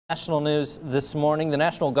National news this morning. The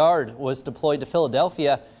National Guard was deployed to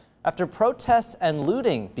Philadelphia after protests and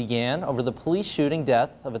looting began over the police shooting death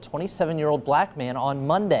of a 27-year-old black man on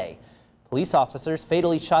Monday. Police officers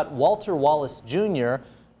fatally shot Walter Wallace Jr.,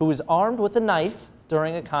 who was armed with a knife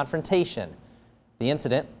during a confrontation. The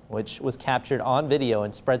incident, which was captured on video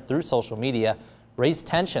and spread through social media, raised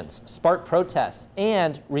tensions, sparked protests,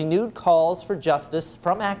 and renewed calls for justice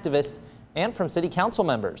from activists and from city council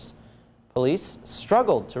members. Police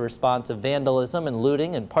struggled to respond to vandalism and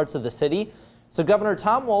looting in parts of the city, so Governor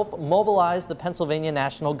Tom Wolf mobilized the Pennsylvania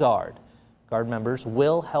National Guard. Guard members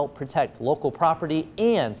will help protect local property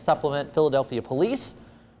and supplement Philadelphia police.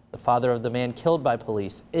 The father of the man killed by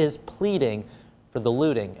police is pleading for the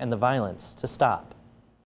looting and the violence to stop.